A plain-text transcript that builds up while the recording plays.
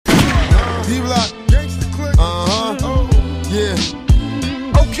D-Block. Yeah.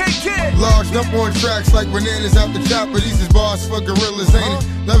 Okay, kid. Large up on tracks like bananas out the chopper. These is bars for gorillas, ain't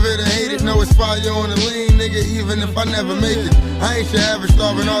it? Love it or hate it, know it's fire on the lean, nigga, even if I never make it. I ain't your average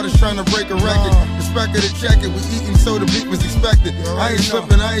starving artist trying to break a record. Respect it to check it, we eating so the beat was expected. I ain't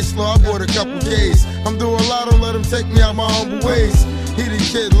slipping, I ain't slow, I bought a couple K's. I'm doing a lot, don't let them take me out my humble ways. He the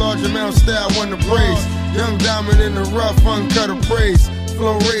kid, large amount style, won the praise. Young diamond in the rough, uncut of praise.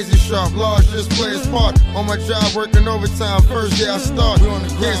 Flow razor sharp, large just play his part. On my job working overtime, first day I start.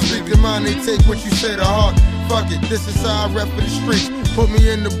 Can't speak your mind, they take what you say to heart. Fuck it, this is how I rep for the streets. Put me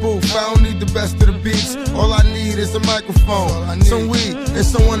in the booth, I don't need the best of the beats. All I need is a microphone, some weed, and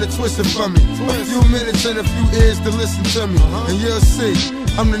someone to twist it for me. A few minutes and a few ears to listen to me, and you'll see.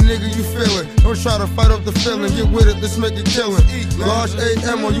 I'm the nigga you feelin'. Don't try to fight off the feeling, get with it, let's make it killin'. Large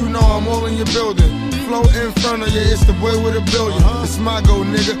AM, you know I'm all in your building. Flow inferno, yeah, it's the boy with a billion. It's my go,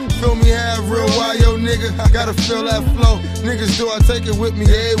 nigga. Feel me, have real yo, nigga. Gotta feel that flow. Niggas do, I take it with me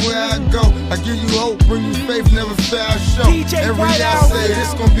everywhere I go. I give you hope, bring you faith, never fail show. Every year I say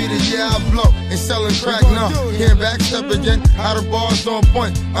this gon' be the year I blow. Ain't selling crack, no. Can't backstep again. How the bars on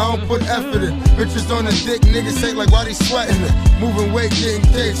point, I don't put effort in. Bitches on the dick, niggas say like why they sweating it. Moving weight, getting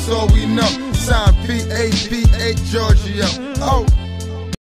cakes, all we know. Sign P-A-P-A Giorgio. Oh.